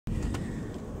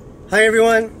Hi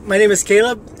everyone, my name is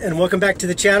Caleb and welcome back to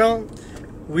the channel.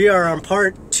 We are on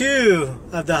part 2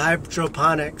 of the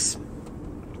hydroponics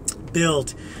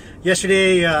build.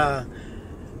 Yesterday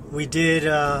we did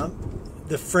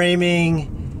the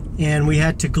framing and we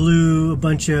had to glue a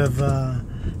bunch of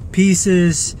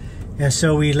pieces, and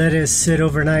so we let it sit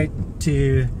overnight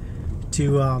to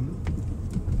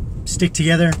stick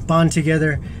together, bond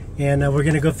together, and we're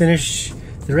gonna go finish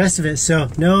the rest of it. So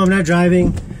no, I'm not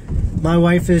driving. My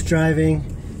wife is driving,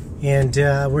 and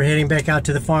we're heading back out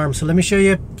to the farm. So let me show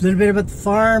you a little bit about the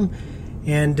farm,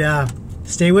 and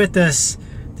stay with us.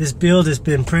 This build has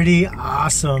been pretty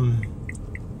awesome.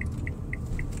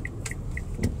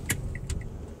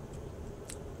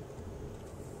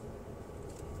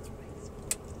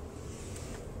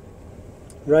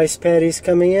 Rice paddies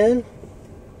coming in.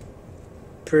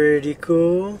 Pretty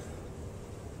cool.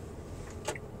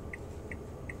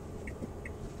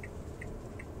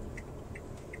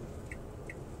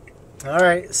 All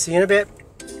right, see you in a bit.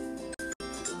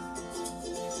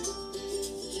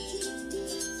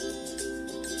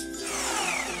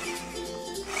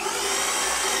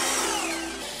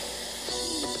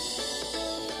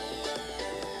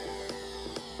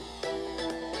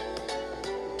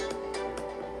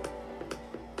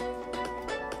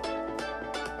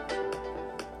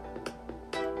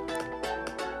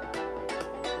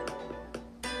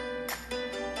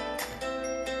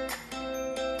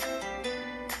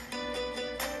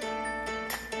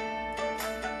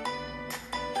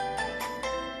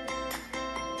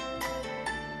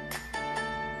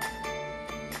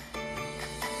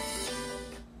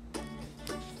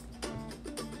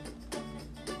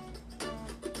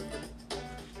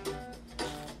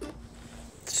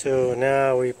 So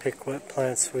now we pick what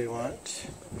plants we want.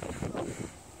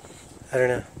 I don't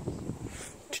know.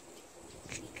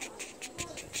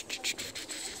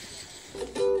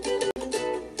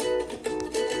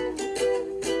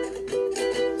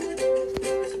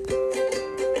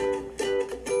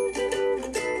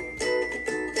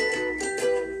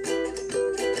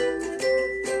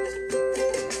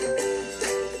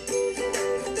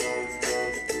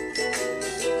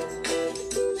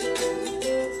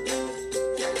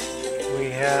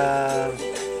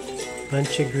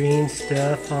 Bunch of green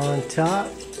stuff on top,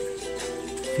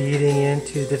 feeding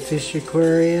into the fish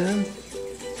aquarium.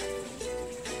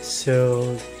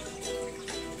 So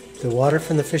the water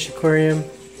from the fish aquarium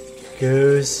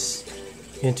goes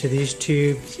into these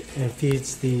tubes and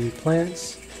feeds the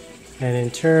plants, and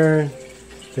in turn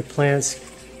the plants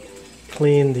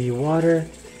clean the water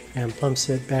and pumps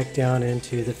it back down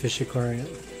into the fish aquarium.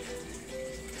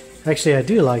 Actually, I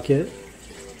do like it.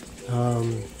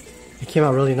 It came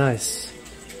out really nice.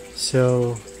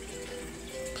 So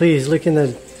please look in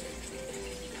the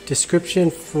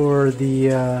description for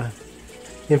the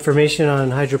information on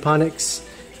hydroponics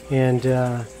and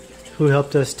who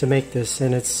helped us to make this.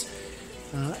 And it's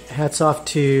hats off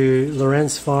to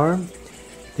Lorenz Farm.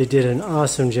 They did an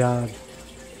awesome job.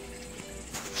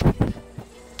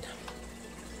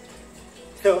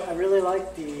 So I really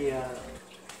like the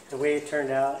way it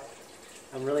turned out.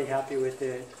 I'm really happy with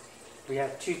it. We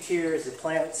have 2 tiers of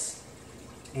plants,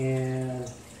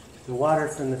 and the water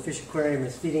from the fish aquarium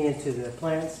is feeding into the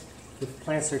plants. The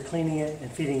plants are cleaning it and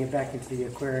feeding it back into the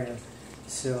aquarium.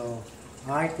 So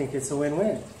I think it's a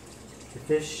win-win. The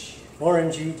fish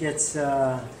orangey gets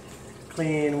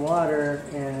clean water,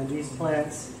 and these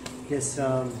plants get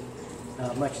some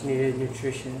much needed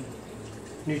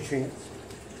nutrients.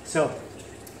 So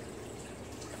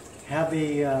have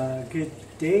a good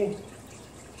day,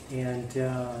 and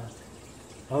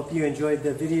I hope you enjoyed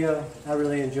the video. I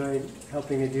really enjoyed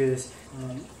helping to do this.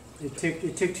 It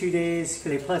took 2 days,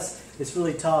 plus it's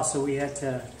really tall, so we had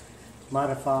to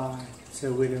modify so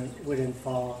it wouldn't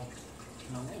fall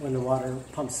when the water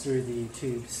pumps through the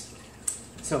tubes.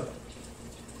 So,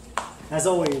 as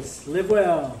always, live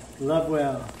well, love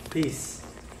well, peace.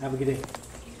 Have a good day.